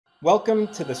Welcome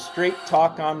to the Straight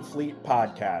Talk on Fleet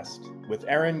podcast with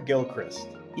Erin Gilchrist.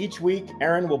 Each week,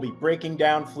 Erin will be breaking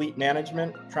down fleet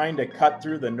management, trying to cut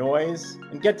through the noise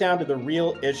and get down to the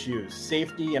real issues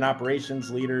safety and operations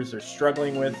leaders are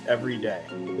struggling with every day.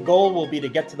 The goal will be to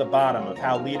get to the bottom of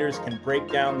how leaders can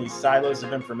break down these silos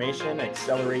of information,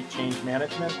 accelerate change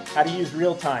management, how to use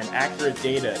real-time, accurate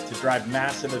data to drive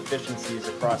massive efficiencies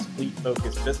across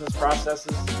fleet-focused business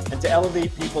processes, and to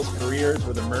elevate people's careers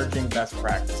with emerging best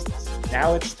practices.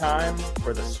 Now it's time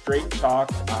for the Straight Talk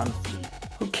on Fleet.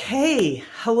 Okay,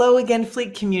 hello again,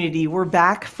 Fleet community. We're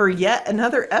back for yet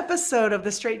another episode of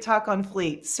the Straight Talk on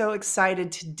Fleet. So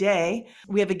excited today.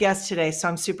 We have a guest today, so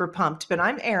I'm super pumped. But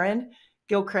I'm Erin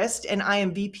Gilchrist, and I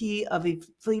am VP of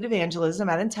Fleet Evangelism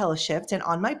at IntelliShift. And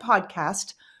on my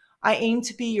podcast, I aim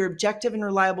to be your objective and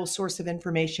reliable source of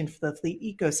information for the fleet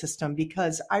ecosystem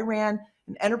because I ran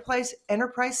an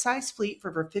enterprise-sized fleet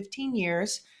for over 15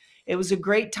 years. It was a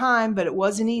great time, but it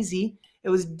wasn't easy. It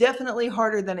was definitely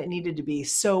harder than it needed to be.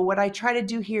 So what I try to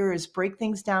do here is break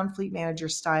things down fleet manager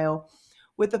style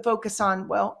with a focus on,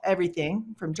 well,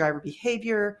 everything from driver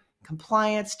behavior,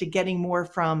 compliance, to getting more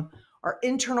from our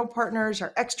internal partners,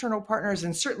 our external partners,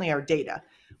 and certainly our data.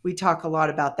 We talk a lot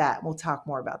about that. We'll talk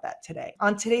more about that today.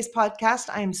 On today's podcast,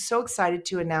 I am so excited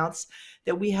to announce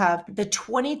that we have the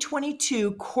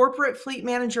 2022 Corporate Fleet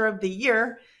Manager of the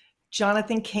Year,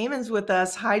 Jonathan Kamanns, with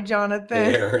us. Hi, Jonathan.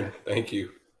 Hey, Erin. Thank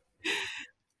you.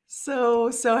 So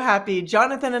happy.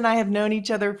 Jonathan and I have known each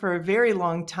other for a very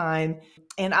long time,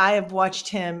 and I have watched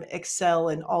him excel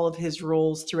in all of his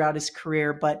roles throughout his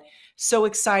career, but so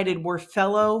excited. We're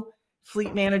fellow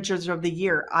Fleet Managers of the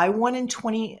Year. I won in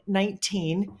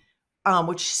 2019,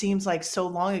 which seems like so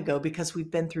long ago because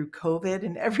we've been through COVID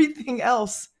and everything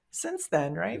else since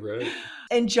then, right? Right.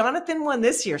 And Jonathan won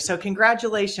this year. So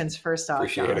congratulations, first off,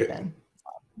 Appreciate Jonathan.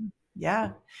 it.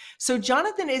 Yeah. So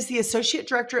Jonathan is the Associate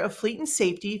Director of Fleet and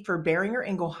Safety for Boehringer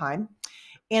Ingelheim,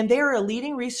 and they are a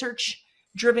leading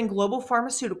research-driven global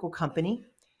pharmaceutical company.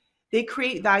 They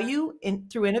create value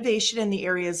through innovation in the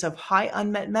areas of high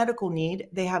unmet medical need.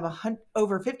 They have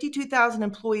over 52,000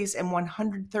 employees in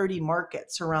 130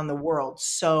 markets around the world.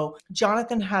 So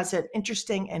Jonathan has an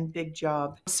interesting and big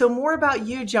job. So more about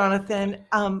you, Jonathan.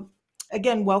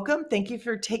 Again, welcome. Thank you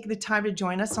for taking the time to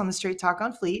join us on the Straight Talk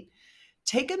on Fleet.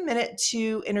 Take a minute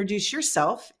to introduce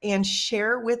yourself and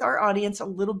share with our audience a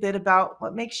little bit about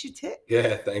what makes you tick.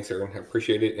 Yeah, thanks, Erin. I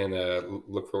appreciate it, and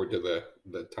look forward to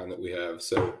the time that we have.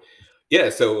 So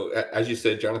as you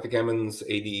said, Jonathan Kamanns,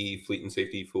 AD Fleet and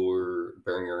Safety for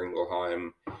Boehringer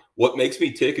Ingelheim. What makes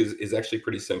me tick is actually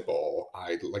pretty simple.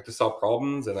 I like to solve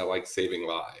problems, and I like saving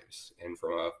lives. And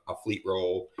from a fleet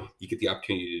role, you get the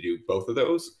opportunity to do both of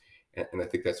those, and I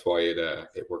think that's why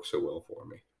it works so well for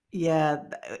me. Yeah,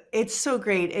 it's so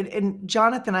great. And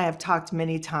Jonathan and I have talked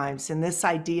many times, and this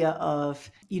idea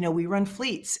of, we run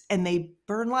fleets and they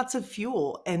burn lots of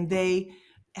fuel and they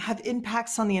have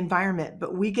impacts on the environment,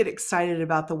 but we get excited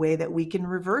about the way that we can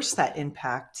reverse that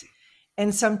impact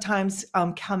and sometimes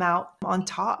come out on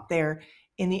top there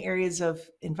in the areas of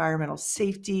environmental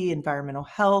safety, environmental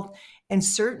health, and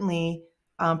certainly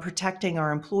protecting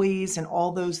our employees and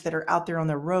all those that are out there on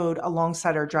the road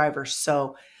alongside our drivers.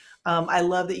 So I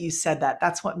love that you said that.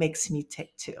 That's what makes me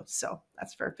tick too. So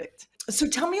that's perfect. So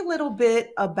tell me a little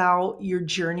bit about your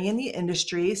journey in the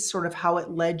industry, sort of how it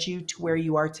led you to where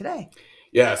you are today.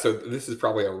 Yeah, so this is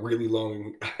probably a really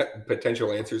long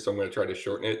potential answer, so I'm going to try to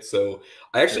shorten it. So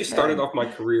I actually started off my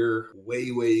career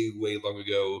way long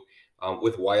ago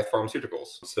with Wyeth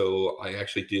Pharmaceuticals. So I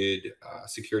actually did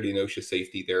security and OSHA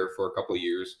safety there for a couple of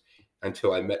years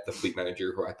until I met the fleet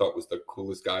manager, who I thought was the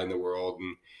coolest guy in the world.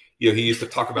 And he used to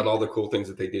talk about all the cool things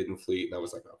that they did in fleet, and I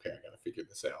was like, okay, I got to figure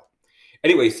this out.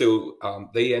 Anyway, so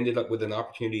they ended up with an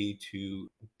opportunity to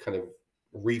kind of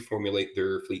reformulate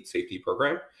their fleet safety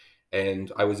program.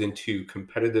 And I was into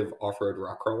competitive off-road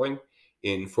rock crawling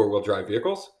in four-wheel drive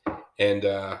vehicles and,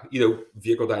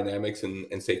 vehicle dynamics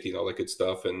and safety and all that good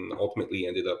stuff. And ultimately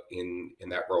ended up in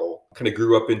that role. Kind of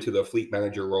grew up into the fleet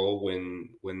manager role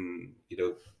when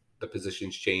the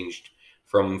positions changed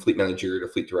from fleet manager to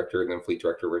fleet director, and then fleet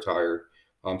director retired.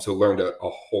 So learned a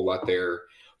whole lot there.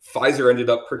 Pfizer ended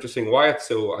up purchasing Wyeth,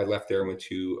 so I left there and went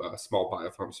to a small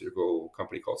biopharmaceutical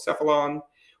company called Cephalon.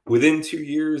 Within 2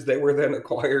 years, they were then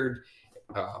acquired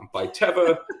by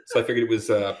Teva. So I figured it was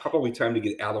probably time to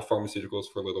get out of pharmaceuticals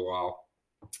for a little while,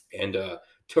 and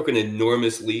took an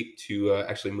enormous leap to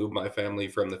actually move my family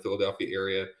from the Philadelphia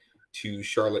area to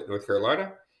Charlotte, North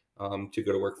Carolina, to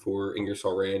go to work for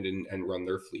Ingersoll Rand and run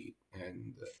their fleet.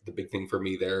 And the big thing for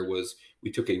me there was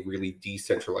we took a really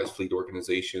decentralized fleet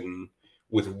organization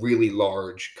with really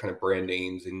large kind of brand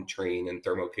names in Train and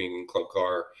Thermo King and Club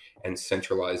Car, and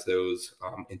centralize those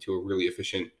into a really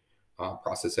efficient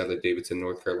process out of Davidson,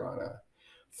 North Carolina.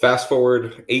 Fast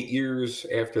forward 8 years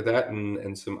after that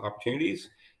and some opportunities,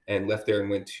 and left there and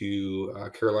went to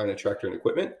Carolina Tractor and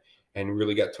Equipment, and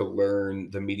really got to learn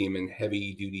the medium and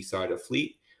heavy duty side of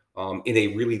fleet in a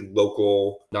really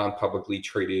local, non-publicly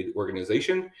traded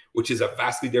organization, which is a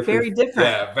vastly different,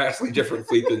 vastly different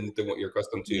fleet than what you're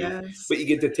accustomed to. Yes. But you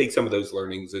get to take some of those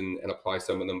learnings and apply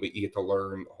some of them, but you get to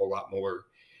learn a whole lot more,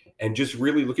 and just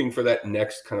really looking for that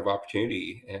next kind of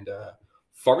opportunity. And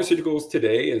pharmaceuticals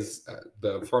today is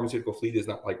the pharmaceutical fleet is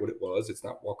not like what it was. It's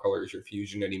not What Colors or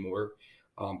Fusion anymore.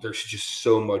 There's just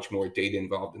so much more data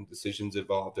involved and decisions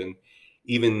involved, and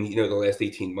even the last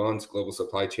 18 months, global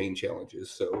supply chain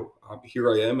challenges. So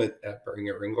here I am at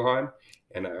Boehringer Ingelheim,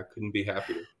 and I couldn't be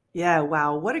happier. Yeah,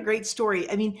 wow, what a great story.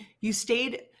 I mean, you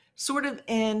stayed sort of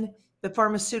in the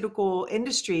pharmaceutical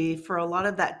industry for a lot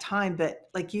of that time, but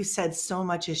like you said, so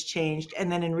much has changed.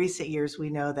 And then in recent years, we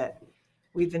know that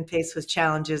we've been faced with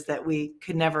challenges that we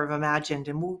could never have imagined,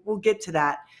 and we'll get to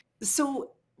that.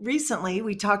 So recently,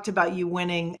 we talked about you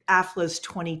winning AFLA's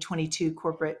 2022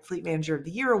 Corporate Fleet Manager of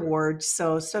the Year award.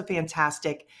 So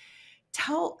fantastic.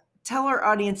 Tell our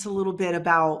audience a little bit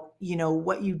about,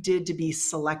 what you did to be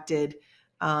selected,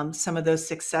 some of those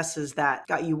successes that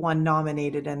got you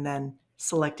nominated and then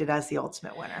selected as the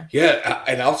ultimate winner. Yeah,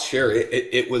 and I'll share it.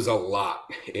 It was a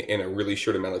lot in a really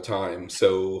short amount of time.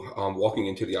 So walking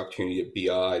into the opportunity at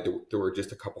BI, there were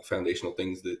just a couple foundational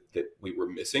things that we were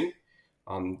missing.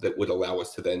 That would allow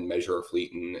us to then measure our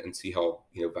fleet and see how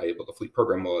valuable the fleet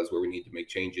program was, where we need to make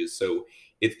changes. So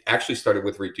it actually started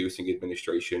with reducing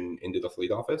administration into the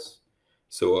fleet office.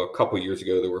 So a couple of years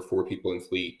ago, there were 4 people in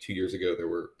fleet. 2 years ago,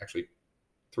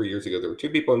 3 years ago, there were 2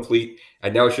 people in fleet.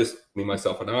 And now it's just me,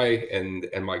 myself, and I,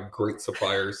 and my great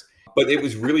suppliers. But it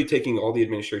was really taking all the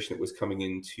administration that was coming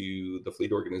into the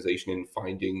fleet organization and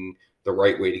finding the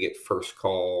right way to get first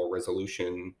call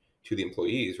resolution to the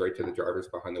employees, right, to the drivers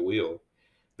behind the wheel.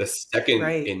 The second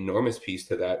enormous piece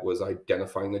to that was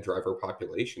identifying the driver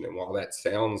population. And while that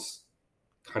sounds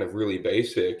kind of really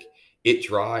basic, it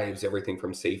drives everything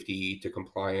from safety to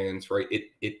compliance, right?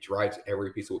 It drives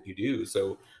every piece of what you do.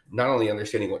 So not only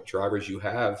understanding what drivers you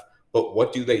have, but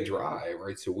what do they drive,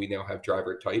 right? So we now have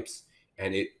driver types,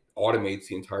 and it automates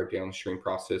the entire downstream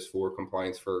process for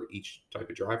compliance for each type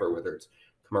of driver, whether it's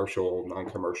commercial,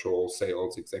 non-commercial,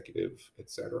 sales, executive,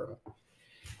 etc.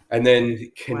 And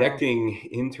then connecting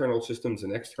internal systems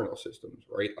and external systems,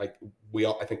 right? Like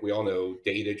I think we all know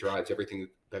data drives everything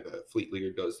that a fleet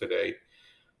leader does today.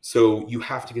 So you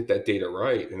have to get that data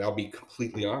right. And I'll be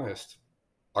completely honest,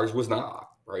 ours was not,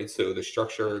 right? So the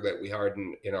structure that we had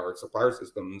in our supplier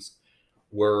systems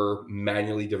were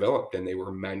manually developed, and they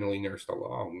were manually nursed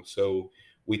along. So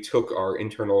we took our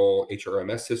internal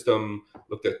HRMS system,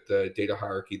 looked at the data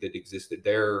hierarchy that existed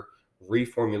there,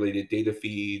 reformulated data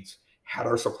feeds, had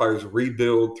our suppliers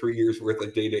rebuild 3 years worth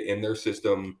of data in their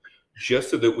system, just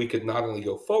so that we could not only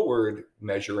go forward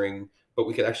measuring, but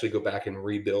we could actually go back and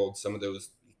rebuild some of those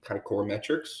kind of core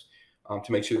metrics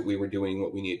to make sure that we were doing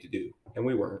what we needed to do. And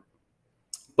we weren't.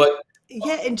 But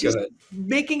and just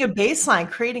making a baseline,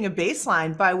 creating a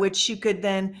baseline by which you could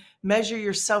then measure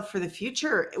yourself for the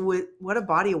future. What a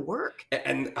body of work.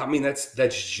 And I mean, that's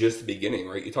just the beginning,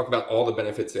 right? You talk about all the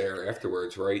benefits there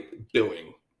afterwards, right?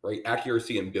 Billing, right?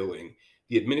 Accuracy and billing.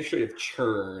 The administrative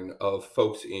churn of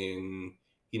folks in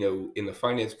the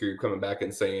finance group coming back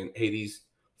and saying, hey, these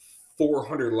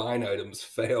 400 line items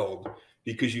failed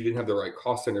because you didn't have the right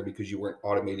cost center, because you weren't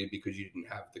automated, because you didn't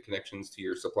have the connections to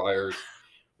your suppliers,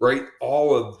 right?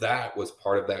 All of that was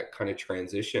part of that kind of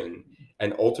transition.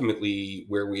 And ultimately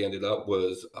where we ended up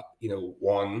was,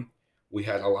 one, we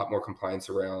had a lot more compliance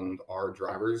around our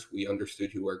drivers. We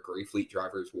understood who our gray fleet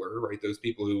drivers were, right? Those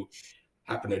people who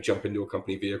happen to jump into a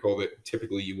company vehicle that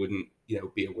typically you wouldn't,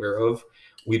 be aware of.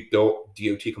 We built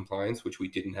DOT compliance, which we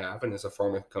didn't have. And as a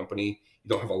pharma company, you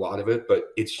don't have a lot of it, but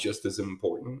it's just as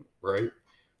important, right?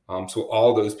 So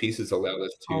all those pieces allowed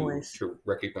us to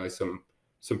recognize some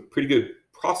pretty good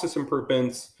process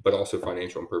improvements, but also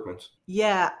financial improvements.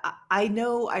 Yeah, I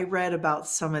know I read about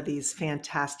some of these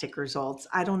fantastic results.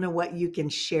 I don't know what you can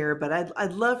share, but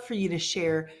I'd love for you to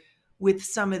share with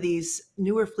some of these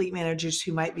newer fleet managers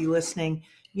who might be listening.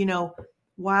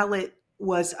 While it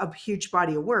was a huge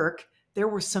body of work, there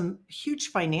were some huge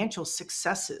financial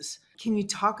successes. Can you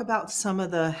talk about some of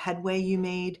the headway you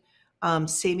made,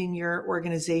 saving your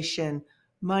organization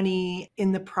money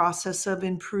in the process of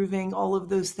improving all of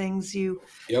those things you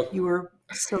were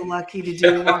so lucky to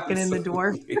do walking in the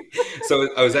door? So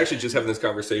I was actually just having this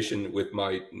conversation with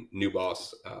my new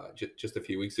boss just a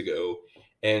few weeks ago.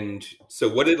 And so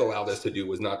what it allowed us to do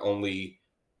was not only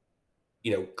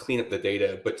clean up the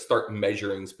data, but start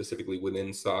measuring specifically within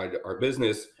inside our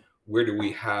business. Where do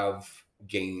we have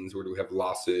gains? Where do we have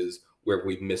losses? Where have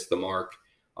we missed the mark?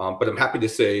 But I'm happy to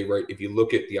say, right, if you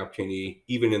look at the opportunity,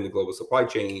 even in the global supply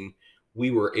chain,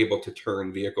 we were able to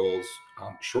turn vehicles,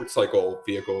 short cycle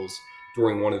vehicles,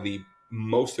 during one of the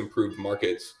most improved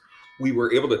markets. We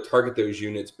were able to target those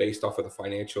units based off of the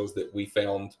financials that we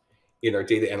found in our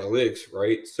data analytics,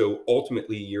 right? So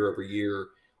ultimately, year over year,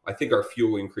 I think our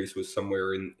fuel increase was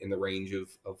somewhere in the range of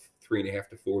 $3.5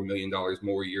 to $4 million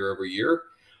more year over year.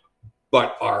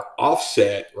 But our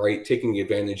offset, right, taking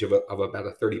advantage of about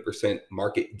a 30%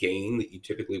 market gain that you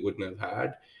typically wouldn't have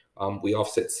had, we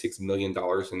offset $6 million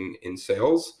in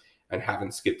sales and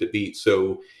haven't skipped a beat.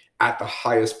 So at the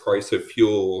highest price of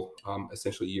fuel,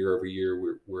 essentially year over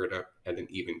year, we're at an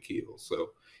even keel. So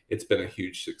it's been a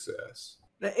huge success.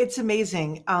 It's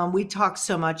amazing. We talk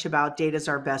so much about data as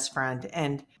our best friend.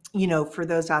 And, for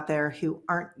those out there who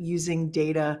aren't using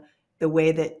data the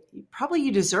way that probably you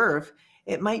deserve,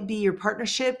 it might be your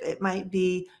partnership. It might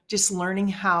be just learning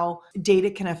how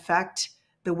data can affect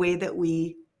the way that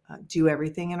we do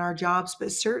everything in our jobs.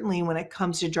 But certainly when it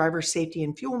comes to driver safety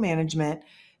and fuel management,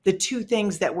 the two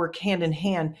things that work hand in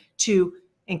hand to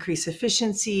increase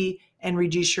efficiency and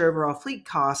reduce your overall fleet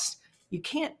costs, you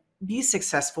can't be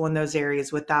successful in those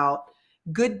areas without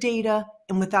good data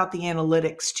and without the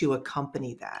analytics to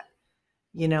accompany that.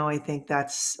 I think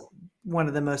that's one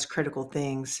of the most critical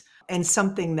things and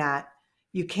something that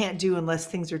you can't do unless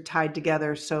things are tied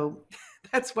together. So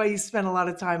that's why you spend a lot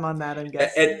of time on that, I'm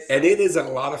guessing. And it is a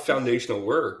lot of foundational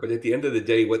work, but at the end of the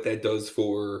day, what that does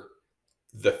for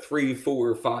the 3,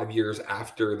 4, 5 years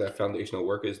after that foundational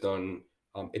work is done,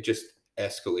 it just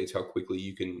escalates how quickly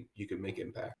you can make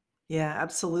impact. Yeah,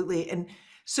 absolutely. And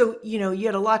so, you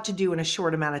had a lot to do in a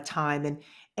short amount of time,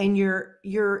 and your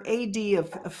AD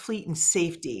of fleet and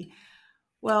safety.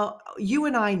 Well, you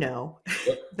and I know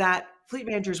that fleet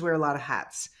managers wear a lot of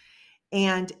hats.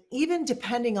 And even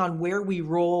depending on where we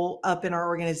roll up in our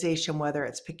organization, whether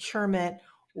it's procurement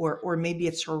or maybe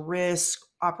it's risk,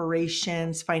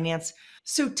 operations, finance.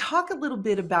 So talk a little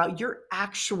bit about your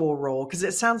actual role, because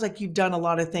it sounds like you've done a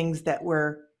lot of things that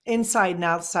were inside and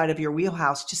outside of your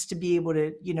wheelhouse just to be able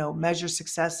to, measure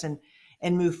success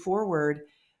and move forward.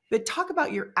 But talk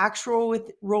about your actual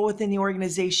role within the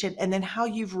organization and then how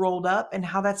you've rolled up and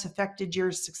how that's affected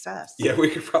your success. Yeah, we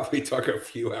could probably talk a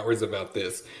few hours about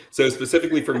this. So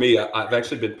specifically for me, I've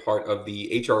actually been part of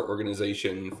the HR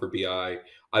organization for BI.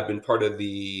 I've been part of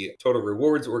the total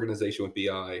rewards organization with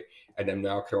BI, and I'm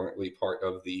now currently part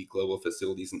of the global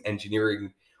facilities and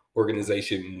engineering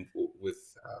organization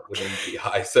within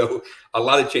BI. So a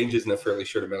lot of changes in a fairly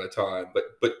short amount of time,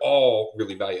 but all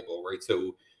really valuable, right?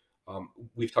 So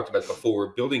we've talked about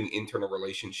before, building internal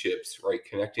relationships, right?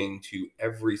 Connecting to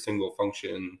every single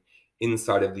function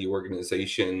inside of the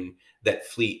organization that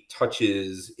fleet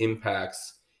touches,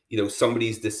 impacts,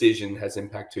 somebody's decision has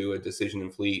impact to a decision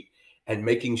in fleet, and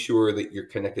making sure that you're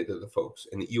connected to the folks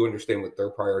and that you understand what their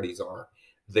priorities are.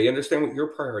 They understand what your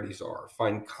priorities are,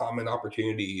 find common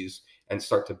opportunities and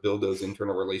start to build those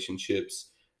internal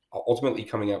relationships, ultimately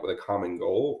coming out with a common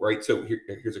goal, right? So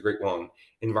here's a great one.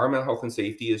 Environmental health and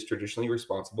safety is traditionally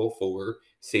responsible for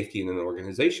safety in an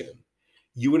organization.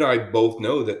 You and I both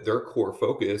know that their core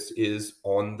focus is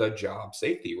on the job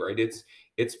safety, right?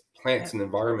 It's plants and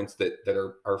environments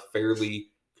that are fairly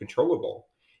controllable.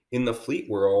 In the fleet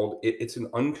world, it's an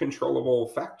uncontrollable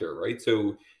factor, right?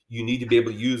 So you need to be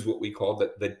able to use what we call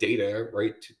the data,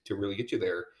 right, to really get you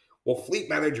there. Well, fleet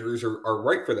managers are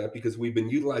right for that because we've been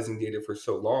utilizing data for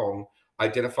so long,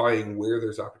 identifying where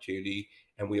there's opportunity,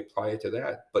 and we apply it to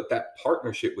that. But that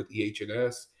partnership with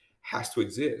EH&S has to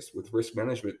exist, with risk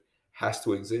management has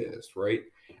to exist, right?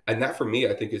 And that for me,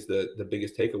 I think is the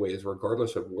biggest takeaway is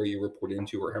regardless of where you report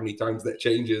into or how many times that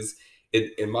changes,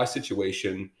 in my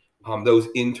situation, those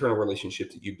internal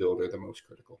relationships that you build are the most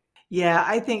critical. Yeah,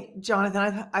 I think,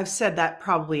 Jonathan, I've said that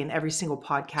probably in every single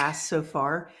podcast so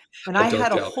far. And I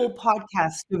had a whole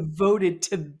podcast devoted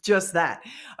to just that.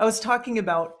 I was talking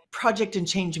about project and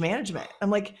change management. I'm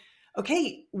like,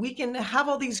 okay, we can have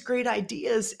all these great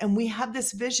ideas and we have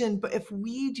this vision, but if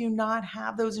we do not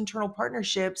have those internal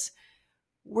partnerships,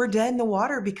 we're dead in the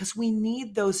water because we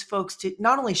need those folks to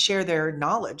not only share their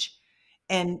knowledge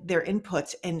and their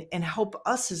inputs and help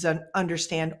us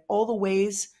understand all the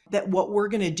ways that what we're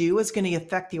going to do is going to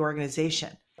affect the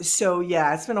organization. So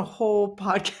yeah, it's been a whole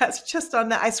podcast just on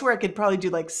that. I swear I could probably do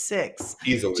like 6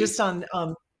 Easily. just on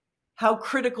how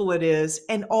critical it is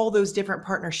and all those different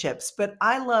partnerships. But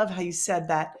I love how you said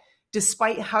that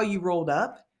despite how you rolled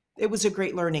up, it was a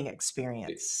great learning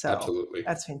experience. So Absolutely.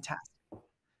 that's fantastic.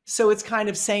 So it's kind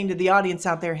of saying to the audience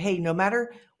out there, hey, no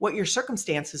matter what your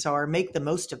circumstances are, make the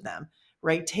most of them,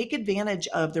 right? Take advantage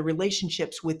of the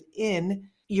relationships within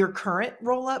your current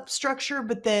roll-up structure,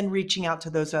 but then reaching out to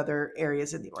those other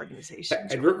areas in the organization.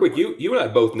 And real quick, you and I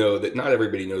both know that not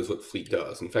everybody knows what Fleet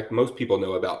does. In fact, most people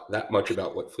know about that much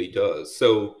about what Fleet does.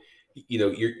 So,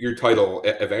 your title,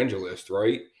 evangelist,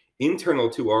 right? Internal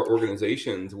to our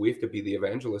organizations, we have to be the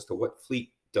evangelist of what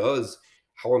Fleet does,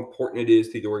 how important it is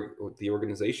to the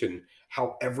organization,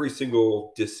 how every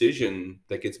single decision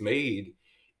that gets made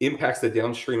impacts the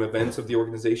downstream events of the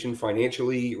organization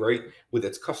financially, right? With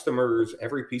its customers,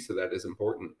 every piece of that is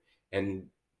important. And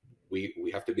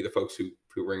we have to be the folks who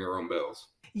ring our own bells.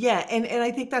 Yeah. And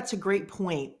I think that's a great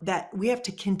point that we have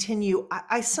to continue.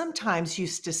 I sometimes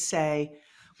used to say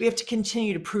we have to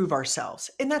continue to prove ourselves.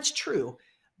 And that's true.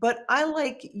 But I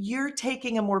like you're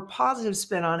taking a more positive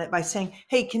spin on it by saying,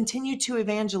 hey, continue to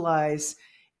evangelize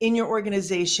in your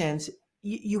organizations.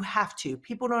 You have to.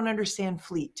 People don't understand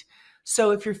Fleet.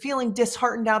 So if you're feeling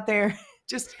disheartened out there,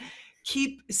 just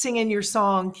keep singing your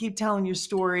song, keep telling your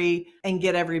story, and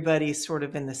get everybody sort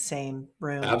of in the same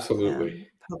room. Absolutely.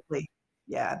 Hopefully.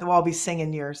 Yeah, they'll all be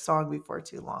singing your song before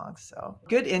too long. So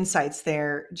good insights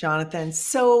there, Jonathan.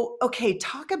 So, okay,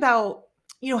 talk about,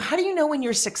 how do you know when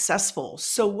you're successful?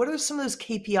 So what are some of those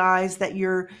KPIs that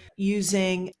you're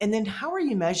using? And then how are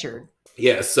you measured?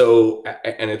 Yeah, so,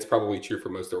 and it's probably true for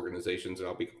most organizations, and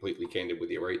I'll be completely candid with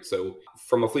you, right? So,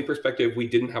 from a Fleet perspective, we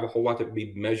didn't have a whole lot to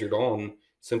be measured on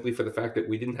simply for the fact that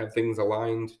we didn't have things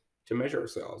aligned to measure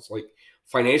ourselves. Like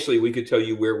financially, we could tell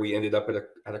you where we ended up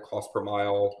at a cost per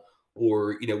mile,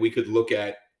 or we could look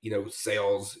at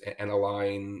sales and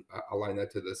align that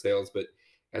to the sales. But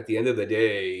at the end of the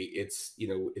day, it's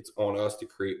on us to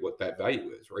create what that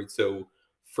value is, right? So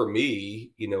for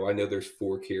me, I know there's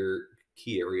 4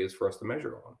 key areas for us to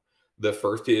measure on. The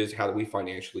first is, how do we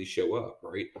financially show up,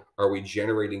 right? Are we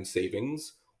generating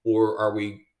savings, or are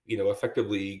we,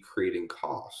 effectively creating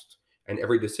cost? And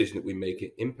every decision that we make,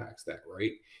 it impacts that,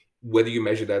 right? Whether you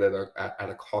measure that at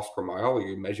a cost per mile, or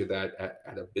you measure that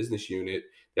at a business unit,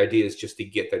 the idea is just to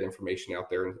get that information out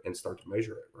there and start to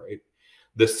measure it, right?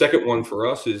 The second one for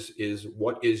us is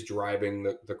what is driving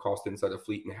the cost inside of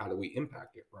Fleet, and how do we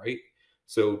impact it, right?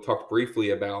 So talked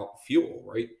briefly about fuel,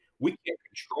 right? We can't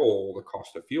control the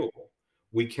cost of fuel.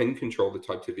 We can control the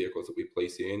types of vehicles that we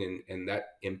place in and that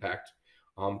impact.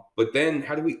 But then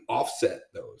how do we offset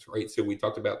those, right? So we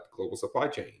talked about the global supply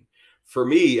chain. For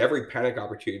me, every panic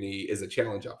opportunity is a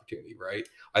challenge opportunity, right?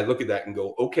 I look at that and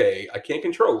go, okay, I can't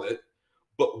control it,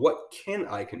 but what can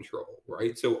I control,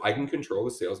 right? So I can control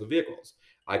the sales of vehicles.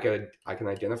 I can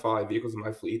identify vehicles in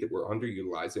my fleet that we're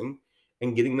underutilizing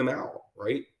and getting them out,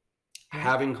 right?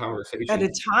 Having conversations at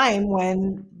a time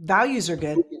when values are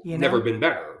good, never been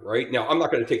better, right? Now, I'm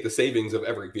not going to take the savings of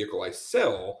every vehicle I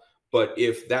sell, but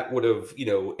if that would have,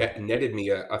 netted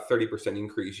me a 30%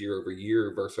 increase year over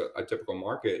year versus a typical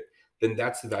market, then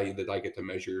that's the value that I get to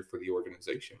measure for the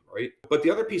organization, right? But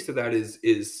the other piece of that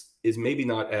is maybe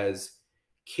not as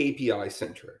KPI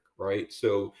centric, right?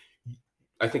 So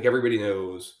I think everybody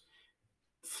knows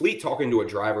Fleet talking to a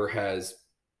driver has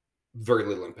very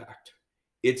little impact.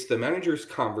 It's the manager's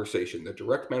conversation, the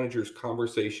direct manager's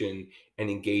conversation and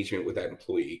engagement with that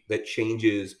employee that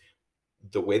changes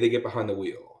the way they get behind the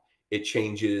wheel. It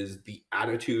changes the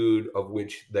attitude of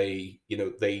which they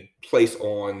place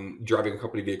on driving a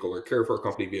company vehicle or care for a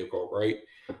company vehicle, right?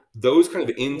 Those kind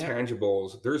of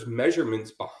intangibles, there's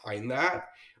measurements behind that,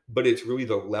 but it's really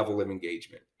the level of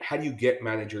engagement. How do you get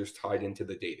managers tied into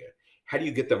the data? How do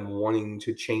you get them wanting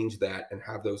to change that and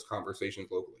have those conversations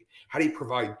locally? How do you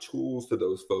provide tools to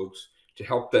those folks to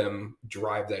help them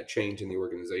drive that change in the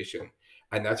organization?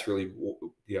 And that's really,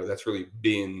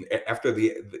 been after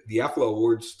the AFLA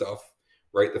awards stuff,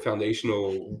 right? The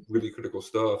foundational, really critical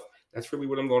stuff. That's really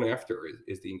what I'm going after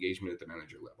is the engagement at the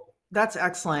manager level. That's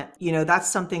excellent. That's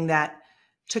something that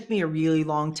took me a really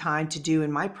long time to do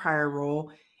in my prior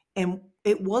role. And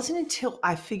it wasn't until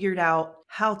I figured out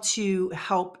how to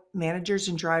help managers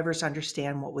and drivers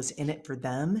understand what was in it for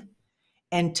them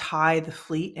and tie the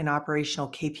fleet and operational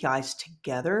KPIs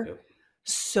together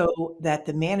so that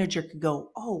the manager could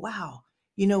go, oh, wow,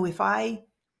 if I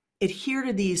adhere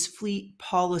to these fleet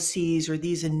policies or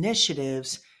these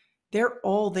initiatives, they're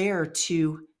all there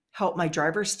to help my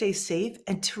drivers stay safe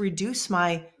and to reduce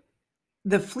my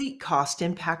the fleet cost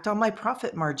impact on my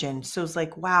profit margin? So it's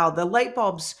like, wow, the light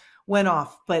bulbs went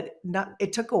off, but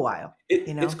it took a while,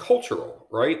 It's cultural,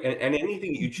 right? And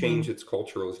anything you change Mhm. that's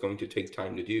cultural is going to take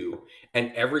time to do.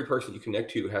 And every person you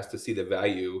connect to has to see the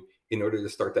value in order to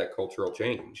start that cultural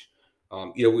change.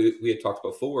 We had talked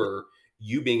before,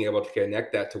 you being able to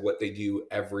connect that to what they do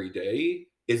every day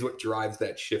is what drives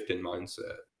that shift in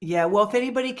mindset. Yeah, well, if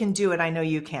anybody can do it, I know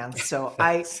you can. So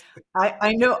Thanks.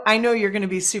 I know you're going to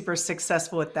be super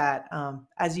successful with that,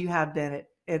 as you have been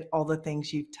at all the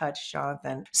things you've touched,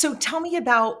 Jonathan. So tell me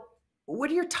about, what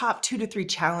are your top 2 to 3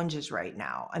 challenges right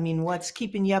now? I mean, what's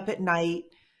keeping you up at night?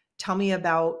 Tell me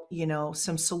about,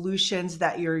 some solutions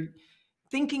that you're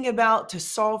thinking about to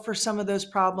solve for some of those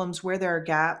problems where there are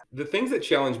gaps. The things that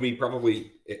challenge me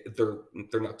probably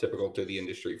they're not typical to the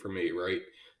industry for me, right?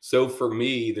 So for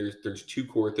me, there's two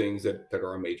core things that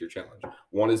are a major challenge.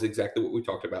 One is exactly what we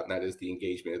talked about, and that is the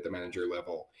engagement at the manager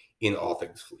level in all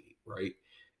things fleet, right?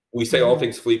 We say all Mhm.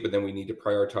 things fleet, but then we need to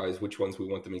prioritize which ones we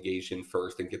want them engaged in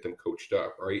first and get them coached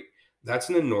up, right? That's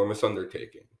an enormous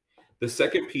undertaking. The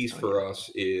second piece Oh for yeah. us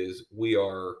is we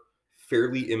are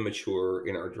fairly immature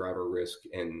in our driver risk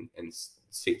and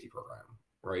safety program,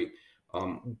 right?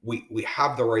 We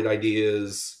have the right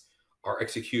ideas. Our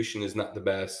execution is not the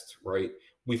best, right?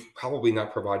 We've probably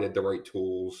not provided the right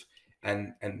tools,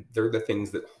 and they're the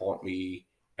things that haunt me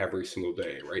every single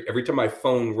day, right? Every time my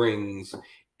phone rings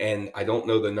and I don't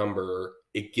know the number,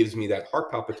 it gives me that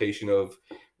heart palpitation of,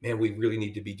 man, we really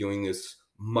need to be doing this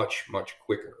much, much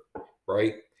quicker,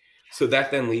 right? So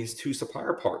that then leads to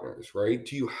supplier partners, right?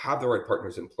 Do you have the right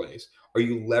partners in place? Are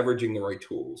you leveraging the right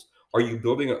tools? Are you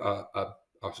building a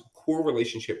core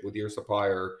relationship with your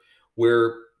supplier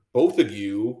where both of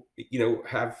you,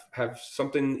 have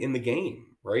something in the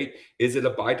game, right? Is it a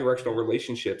bi-directional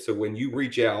relationship? So when you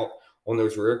reach out on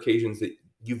those rare occasions that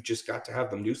you've just got to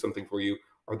have them do something for you,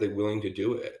 are they willing to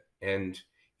do it? And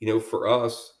for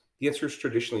us, the answer has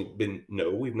traditionally been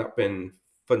no. We've not been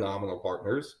phenomenal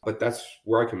partners, but that's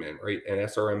where I come in, right? An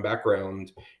SRM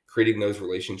background, creating those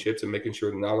relationships and making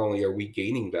sure that not only are we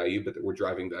gaining value, but that we're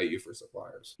driving value for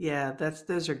suppliers. Yeah,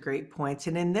 those are great points.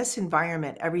 And in this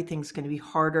environment, everything's going to be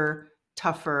harder,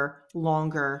 tougher,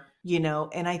 longer,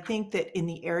 and I think that in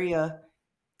the area,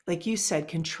 like you said,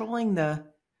 controlling the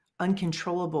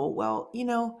uncontrollable, well,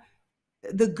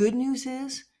 the good news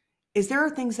is there are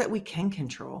things that we can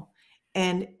control.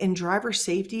 And driver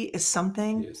safety is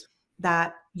something Yes.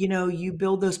 that, you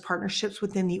build those partnerships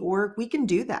within the org. We can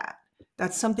do that.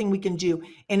 That's something we can do.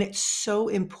 And it's so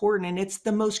important. And it's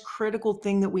the most critical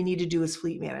thing that we need to do as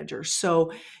fleet managers.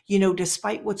 So,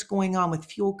 despite what's going on with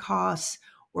fuel costs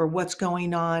or what's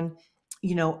going on,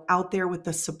 out there with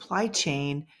the supply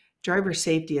chain, driver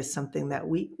safety is something that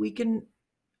we can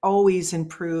always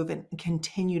improve and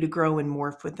continue to grow and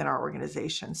morph within our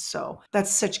organization. So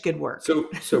that's such good work. So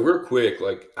real quick,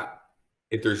 like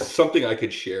if there's something I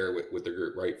could share with the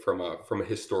group, right, from a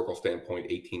historical standpoint,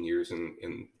 18 years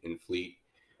in fleet.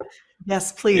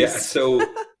 Yes, Yeah. please. So,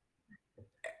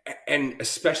 and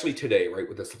especially today, right,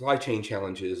 with the supply chain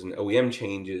challenges and OEM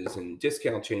changes and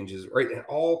discount changes, right, and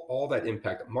all that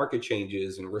impact, market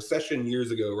changes and recession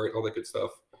years ago, right, all that good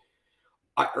stuff.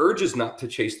 I urge us not to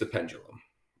chase the pendulum,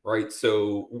 right?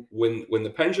 So when the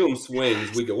pendulum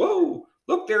swings, we go, whoa,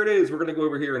 look, there it is. We're going to go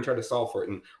over here and try to solve for it.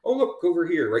 And oh, look over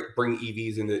here, right? Bring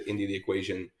EVs into the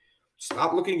equation.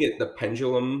 Stop looking at the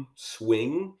pendulum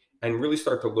swing and really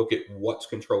start to look at what's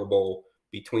controllable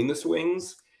between the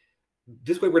swings.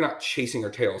 This way we're not chasing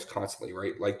our tails constantly,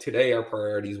 right? Like today our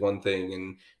priority is one thing,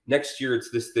 and next year it's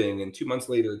this thing, and 2 months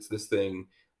later it's this thing.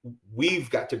 We've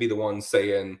got to be the ones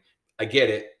saying, I get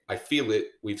it, I feel it,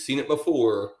 we've seen it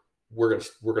before. We're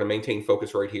gonna maintain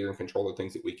focus right here and control the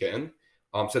things that we can.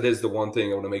 So that is the one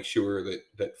thing I want to make sure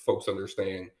that folks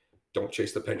understand. Don't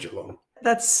chase the pendulum.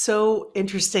 That's so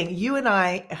interesting. You and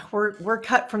I, we're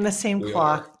cut from the same We are.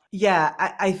 cloth. Yeah,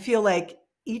 I feel like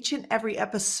each and every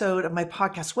episode of my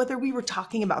podcast, whether we were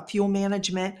talking about fuel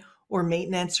management or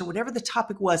maintenance or whatever the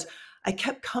topic was, I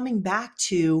kept coming back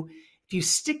to, if you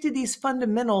stick to these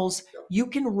fundamentals, you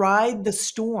can ride the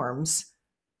storms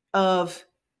of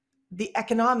the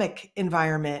economic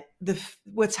environment,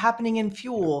 what's happening in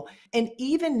fuel, and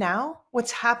even now,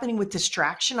 what's happening with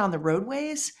distraction on the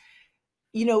roadways.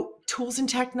 Tools and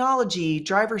technology,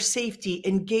 driver safety,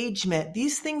 engagement,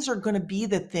 these things are going to be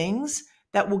the things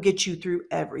that will get you through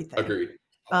everything. Agreed.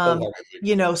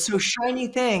 Wholeheartedly. So shiny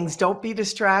things, don't be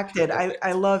distracted.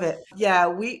 I love it.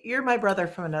 Yeah, you're my brother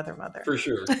from another mother. For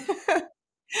sure.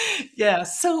 Yeah.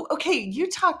 So, okay, you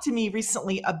talked to me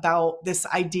recently about this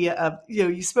idea of,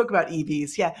 you spoke about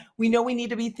EVs. Yeah, we know we need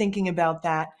to be thinking about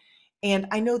that. And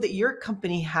I know that your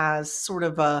company has sort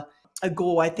of a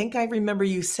goal. I think I remember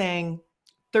you saying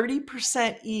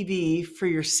 30% EV for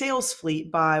your sales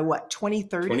fleet by what,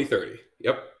 2030? 2030.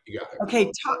 Yep, you got it.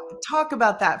 Okay, talk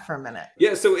about that for a minute.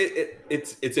 Yeah, so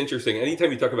it's interesting.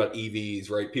 Anytime you talk about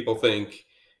EVs, right? People think,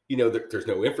 there's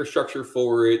no infrastructure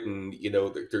for it, and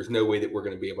there's no way that we're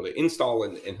going to be able to install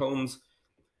in homes.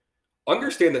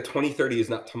 Understand that 2030 is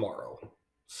not tomorrow.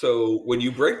 So when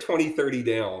you break 2030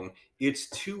 down, it's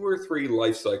 2 or 3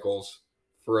 life cycles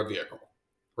for a vehicle,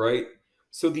 right?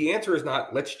 So the answer is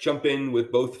not let's jump in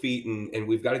with both feet and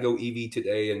we've got to go EV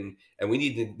today and we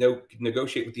need to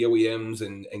negotiate with the OEMs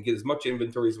and get as much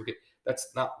inventory as we can. That's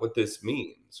not what this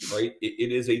means, right?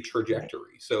 It is a trajectory.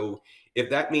 Right. So if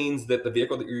that means that the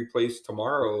vehicle that you replace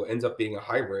tomorrow ends up being a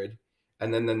hybrid,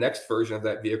 and then the next version of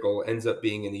that vehicle ends up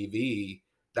being an EV,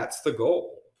 that's the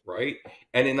goal, right?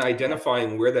 And in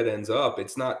identifying where that ends up,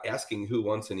 it's not asking who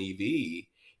wants an EV.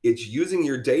 It's using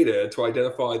your data to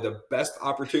identify the best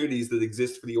opportunities that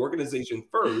exist for the organization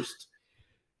first,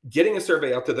 getting a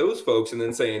survey out to those folks, and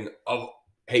then saying, oh,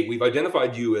 hey, we've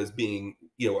identified you as being,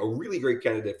 a really great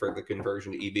candidate for the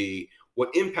conversion to EV. What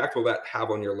impact will that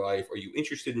have on your life? Are you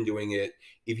interested in doing it?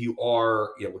 If you are,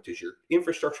 what does your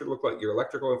infrastructure look like? Your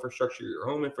electrical infrastructure, your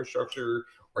home infrastructure?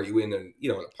 Are you in an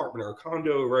apartment or a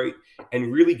condo, right?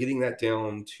 And really getting that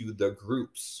down to the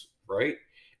groups, right?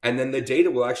 And then the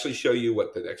data will actually show you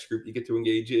what the next group you get to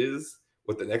engage is,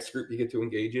 what the next group you get to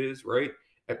engage is, right?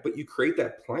 But you create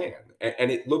that plan, and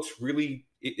it looks really,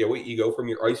 you go from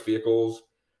your ICE vehicles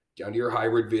down to your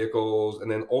hybrid vehicles,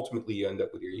 and then ultimately you end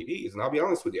up with your EVs. And I'll be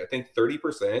honest with you, I think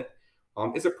 30%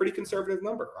 is a pretty conservative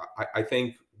number. I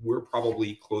think we're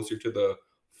probably closer to the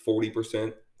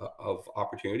 40% of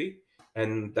opportunity.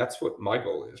 And that's what my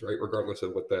goal is, right? Regardless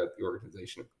of what the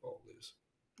organization goal is.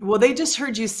 Well, they just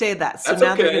heard you say that. So that's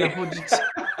now okay. They're going to hold you to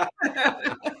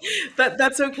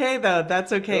that's okay though.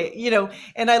 That's okay. Yep.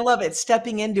 And I love it,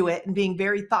 stepping into it and being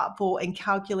very thoughtful and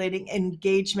calculating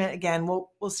engagement. Again,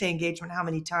 we'll say engagement how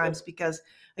many times, Yep. because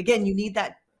again, you need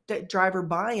that driver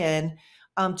buy-in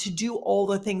to do all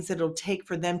the things that it'll take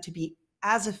for them to be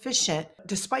as efficient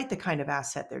despite the kind of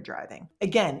asset they're driving.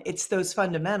 Again, it's those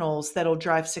fundamentals that'll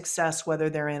drive success, whether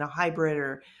they're in a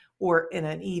hybrid or in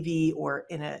an EV or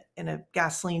in a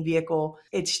gasoline vehicle.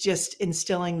 It's just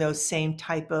instilling those same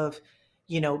type of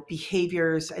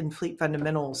behaviors and fleet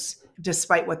fundamentals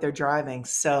despite what they're driving.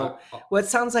 So it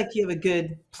sounds like you have a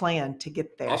good plan to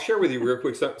get there. I'll share with you real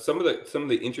quick some of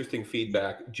the interesting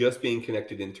feedback just being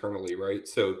connected internally, right?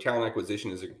 So talent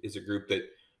acquisition is a group that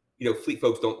fleet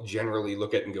folks don't generally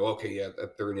look at and go, okay, yeah,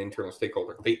 they're an internal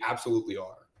stakeholder. They absolutely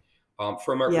are.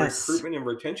 From a recruitment and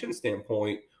retention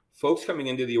standpoint, folks coming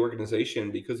into the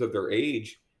organization because of their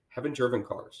age haven't driven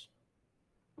cars,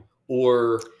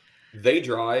 or they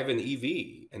drive an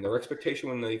EV, and their expectation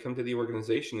when they come to the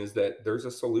organization is that there's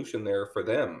a solution there for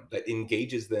them that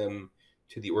engages them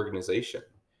to the organization,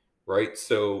 right?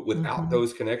 So without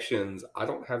those connections, I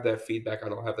don't have that feedback, I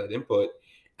don't have that input,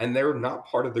 and they're not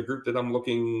part of the group that I'm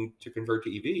looking to convert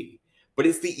to EV. But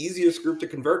it's the easiest group to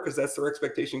convert because that's their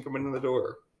expectation coming in the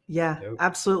door. Yeah,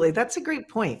 absolutely. That's a great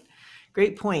point.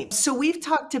 Great point. So we've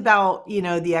talked about,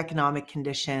 the economic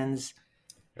conditions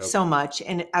so much,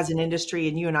 and as an industry,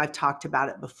 and you and I've talked about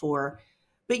it before,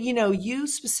 but you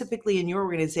specifically in your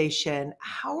organization,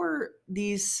 how are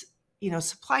these,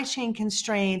 supply chain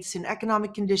constraints and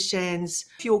economic conditions,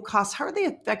 fuel costs, how are they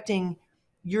affecting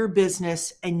your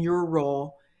business and your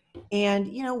role? And,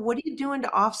 what are you doing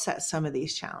to offset some of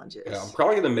these challenges? Yeah, I'm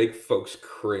probably going to make folks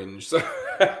cringe. So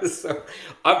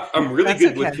I'm really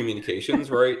good with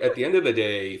communications, right? At the end of the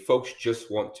day, folks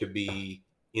just want to be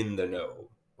in the know,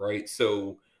 right?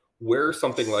 So where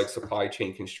something like supply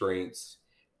chain constraints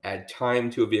add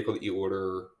time to a vehicle that you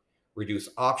order, reduce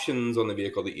options on the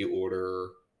vehicle that you order,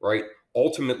 right?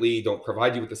 Ultimately, don't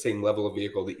provide you with the same level of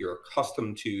vehicle that you're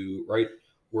accustomed to, right?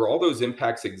 Where all those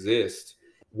impacts exist,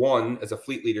 one, as a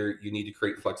fleet leader, you need to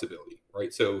create flexibility,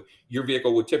 right? So your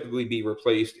vehicle would typically be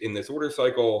replaced in this order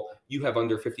cycle. You have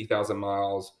under 50,000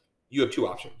 miles. You have 2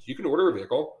 options. You can order a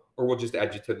vehicle, or we'll just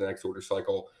add you to the next order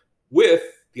cycle with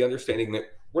the understanding that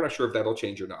we're not sure if that'll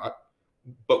change or not,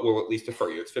 but we'll at least defer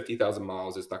you. It's 50,000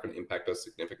 miles. It's not going to impact us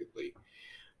significantly.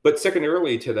 But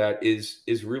secondarily to that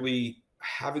is really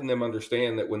having them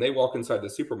understand that when they walk inside the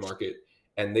supermarket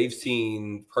and they've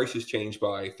seen prices change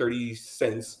by 30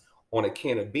 cents on a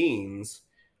can of beans,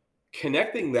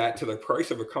 connecting that to the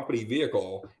price of a company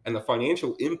vehicle and the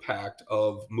financial impact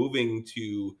of moving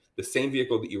to the same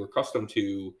vehicle that you were accustomed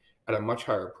to at a much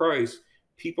higher price,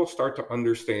 people start to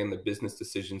understand the business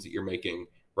decisions that you're making,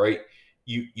 right?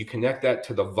 You connect that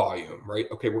to the volume, right?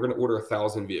 Okay, we're going to order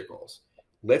 1,000 vehicles.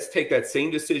 Let's take that same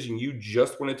decision you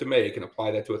just wanted to make and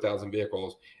apply that to 1,000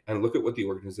 vehicles and look at what the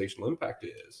organizational impact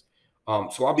is.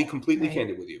 So I'll be completely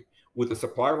candid with you. With the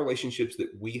supplier relationships that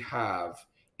we have,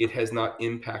 it has not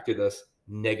impacted us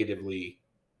negatively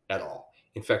at all.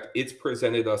 In fact, it's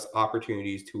presented us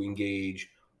opportunities to engage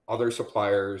other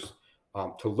suppliers,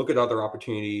 to look at other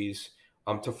opportunities,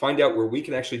 to find out where we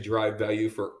can actually drive value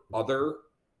for other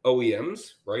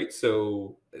OEMs, right?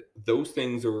 So those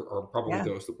things are probably the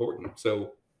most important.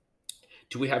 So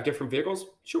do we have different vehicles?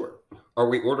 Sure. Are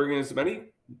we ordering as many?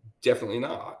 Definitely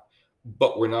not.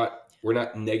 But we're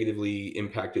not negatively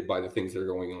impacted by the things that are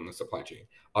going on in the supply chain.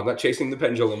 I'm not chasing the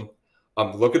pendulum.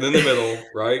 I'm looking in the middle,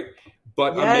 right?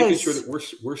 But I'm making sure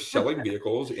that we're selling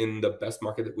vehicles in the best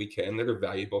market that we can that are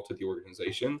valuable to the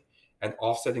organization and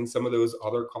offsetting some of those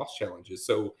other cost challenges.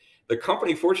 So the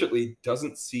company, fortunately,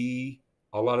 doesn't see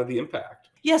a lot of the impact.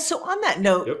 Yeah. So on that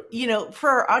note, for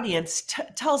our audience,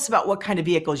 tell us about what kind of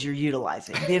vehicles you're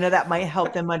utilizing. That might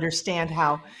help them understand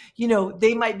how,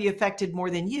 they might be affected more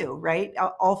than you, right?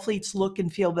 All fleets look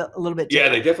and feel a little bit different. Yeah,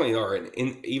 they definitely are.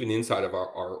 And even inside of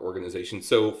our organization.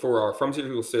 So for our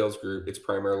pharmaceutical sales group, it's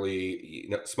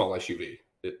primarily small SUV.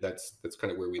 That's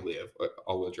kind of where we live,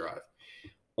 all-wheel drive.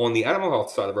 On the animal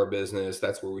health side of our business,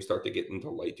 that's where we start to get into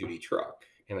light duty truck.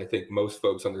 And I think most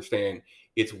folks understand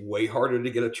it's way harder to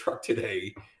get a truck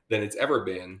today than it's ever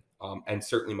been, and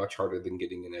certainly much harder than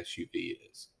getting an SUV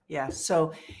is. Yeah.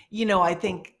 So, I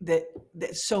think that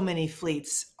so many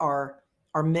fleets are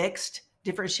mixed,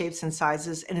 different shapes and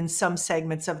sizes. And in some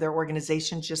segments of their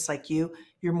organization, just like you're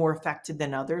more affected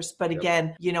than others. But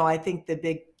again, I think the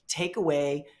big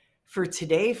takeaway for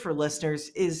today for listeners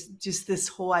is just this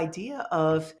whole idea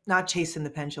of not chasing the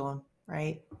pendulum,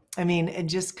 right? I mean, and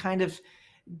just kind of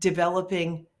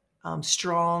developing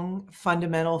strong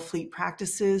fundamental fleet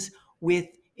practices with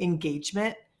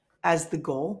engagement as the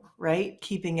goal, right?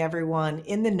 Keeping everyone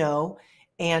in the know,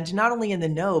 and not only in the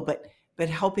know, but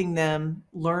helping them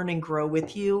learn and grow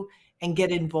with you and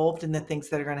get involved in the things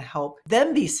that are going to help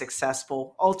them be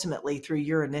successful ultimately through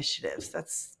your initiatives.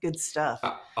 That's good stuff.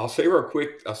 I'll say real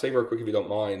quick if you don't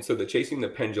mind. So the chasing the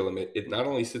pendulum, it not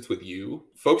only sits with you,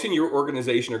 folks in your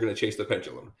organization are going to chase the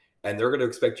pendulum and they're going to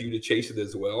expect you to chase it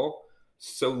as well.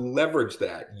 So leverage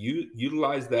that,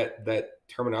 utilize that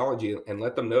terminology and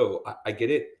let them know, I get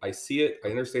it. I see it. I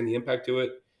understand the impact to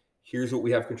it. Here's what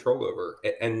we have control over.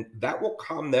 And that will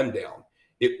calm them down.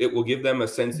 It will give them a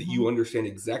sense that you understand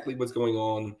exactly what's going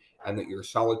on and that you're a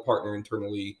solid partner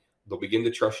internally. They'll begin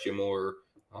to trust you more.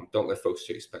 Don't let folks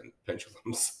chase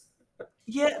pendulums.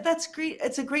 Yeah, that's great.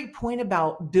 It's a great point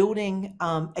about building,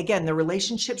 again, the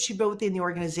relationships you build within the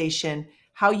organization,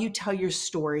 how you tell your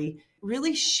story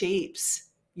really shapes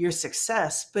your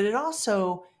success, but it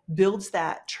also builds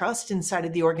that trust inside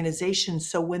of the organization.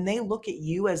 So when they look at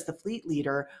you as the fleet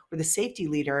leader or the safety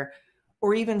leader,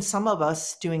 or even some of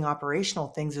us doing operational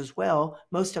things as well,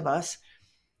 most of us,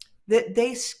 that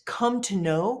they come to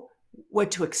know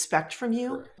what to expect from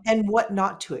you and what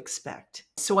not to expect.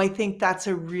 So I think that's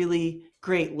a really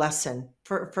great lesson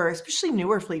for especially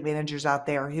newer fleet managers out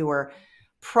there who are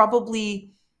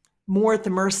probably more at the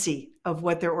mercy of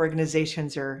what their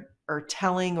organizations are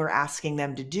telling or asking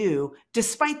them to do,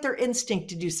 despite their instinct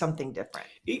to do something different.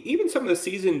 Even some of the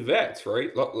seasoned vets,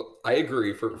 right? I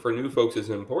agree. For new folks is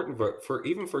important, but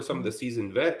for some of the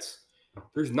seasoned vets,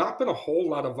 there's not been a whole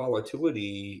lot of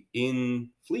volatility in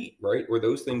fleet, right? Or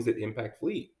those things that impact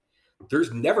fleet.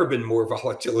 There's never been more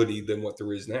volatility than what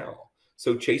there is now.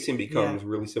 So chasing becomes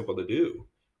really simple to do.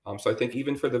 So I think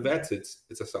even for the vets,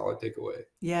 it's a solid takeaway.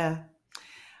 Yeah.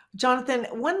 Jonathan,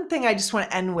 one thing I just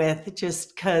want to end with,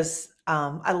 just because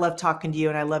I love talking to you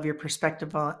and I love your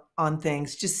perspective on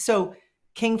things. Just so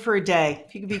king for a day,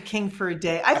 if you could be king for a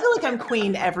day. I feel like I'm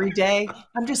queen every day.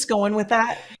 I'm just going with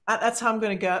that. That's how I'm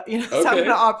going to go. That's how I'm going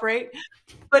to operate.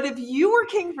 But if you were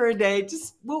king for a day,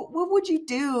 just what would you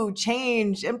do,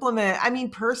 change, implement? I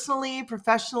mean, personally,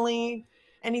 professionally,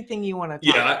 anything you want to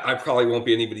talk about. I probably won't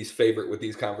be anybody's favorite with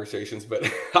these conversations, but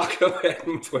I'll go ahead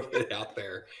and put it out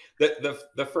there.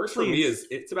 The first for me is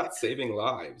it's about saving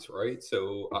lives, right?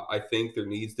 So I think there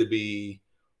needs to be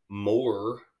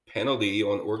more penalty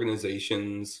on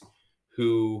organizations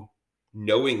who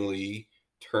knowingly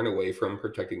turn away from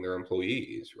protecting their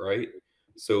employees, right?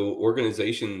 So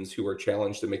organizations who are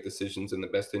challenged to make decisions in the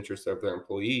best interest of their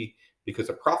employee because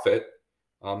of profit,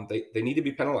 they need to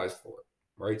be penalized for it.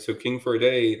 Right. So king for a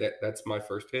day, that's my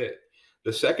first hit.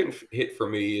 The second hit for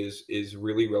me is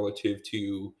really relative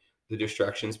to the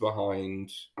distractions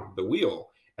behind the wheel.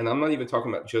 And I'm not even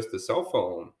talking about just the cell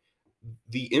phone.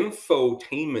 The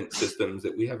infotainment systems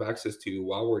that we have access to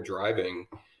while we're driving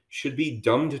should be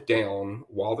dumbed down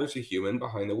while there's a human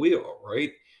behind the wheel,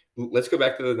 right? Let's go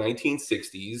back to the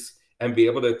 1960s and be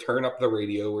able to turn up the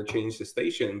radio or change the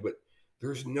station, but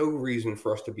there's no reason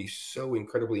for us to be so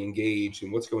incredibly engaged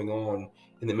in what's going on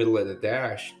in the middle of the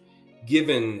dash,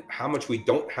 given how much we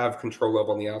don't have control of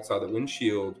on the outside of the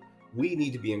windshield. We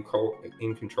need to be in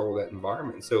control of that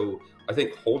environment. So I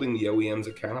think holding the OEMs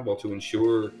accountable to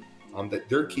ensure that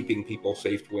they're keeping people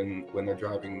safe when they're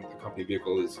driving a company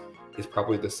vehicle is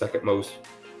probably the second most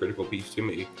critical piece to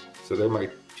me. So they're my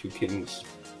two kings.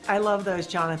 I love those,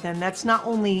 Jonathan. That's not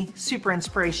only super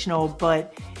inspirational,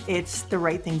 but it's the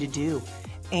right thing to do.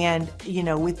 And, you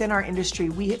know, within our industry,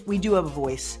 we do have a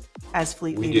voice as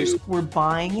fleet leaders. We're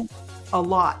buying a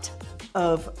lot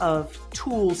of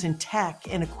tools and tech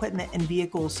and equipment and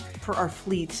vehicles for our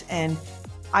fleets. And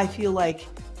I feel like,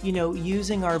 you know,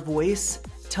 using our voice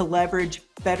to leverage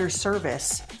better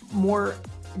service, more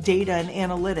data and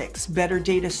analytics, better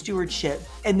data stewardship.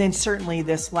 And then certainly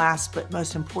this last but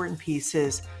most important piece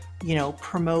is, you know,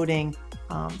 promoting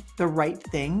the right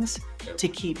things to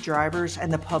keep drivers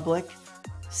and the public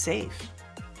safe.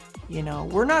 You know,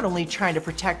 we're not only trying to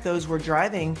protect those we're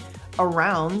driving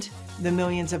around the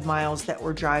millions of miles that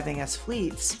we're driving as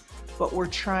fleets, but we're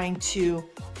trying to,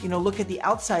 you know, look at the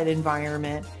outside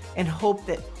environment and hope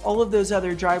that all of those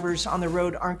other drivers on the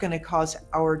road aren't going to cause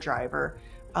our driver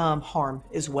harm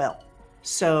as well.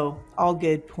 So all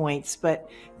good points, but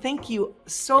thank you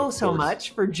so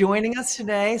much for joining us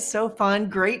today. So fun,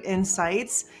 great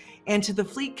insights. And to the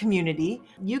fleet community,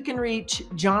 you can reach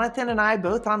Jonathan and I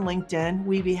both on LinkedIn.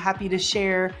 We'd be happy to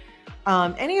share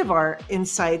any of our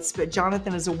insights, but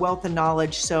Jonathan is a wealth of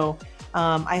knowledge. So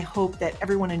I hope that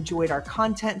everyone enjoyed our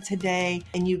content today,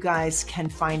 and you guys can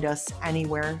find us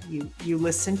anywhere you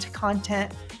listen to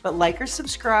content, but like or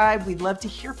subscribe. We'd love to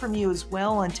hear from you as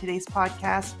well on today's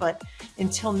podcast. But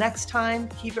until next time,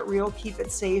 keep it real, keep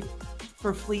it safe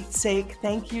for fleet's sake.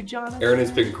 Thank you, Jonathan. Erin,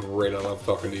 it's been great. I love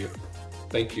talking to you.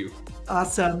 Thank you.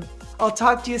 Awesome. I'll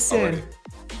talk to you soon. Right.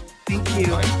 Thank you.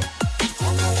 Bye.